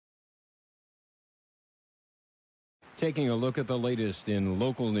Taking a look at the latest in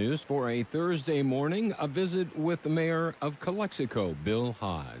local news for a Thursday morning, a visit with the mayor of Calexico, Bill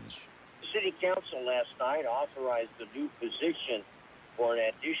Hodge. The City Council last night authorized a new position for an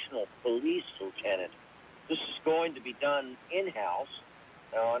additional police lieutenant. This is going to be done in-house.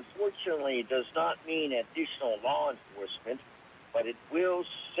 Now, unfortunately, it does not mean additional law enforcement, but it will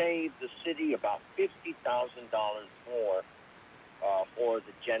save the city about $50,000 more for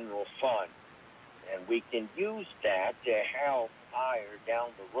the general fund. And we can use that to help hire down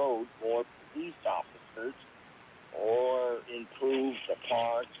the road more police officers or improve the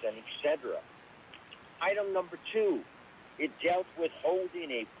parks and etc. Item number 2, it dealt with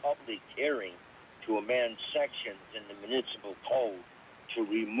holding a public hearing to amend sections in the municipal code to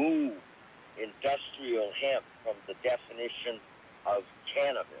remove industrial hemp from the definition of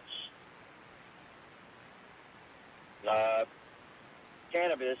cannabis.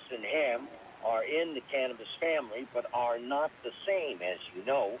 Cannabis and hemp are in the cannabis family, but are not the same, as you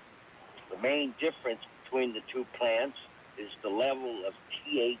know. The main difference between the two plants is the level of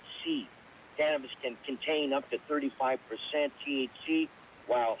THC. Cannabis can contain up to 35% THC,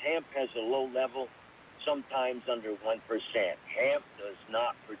 while hemp has a low level, sometimes under 1%. Hemp does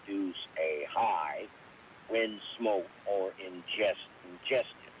not produce a high when smoked or ingested.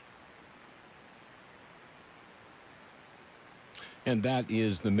 And that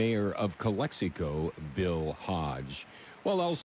is the mayor of Calexico, Bill Hodge. Well,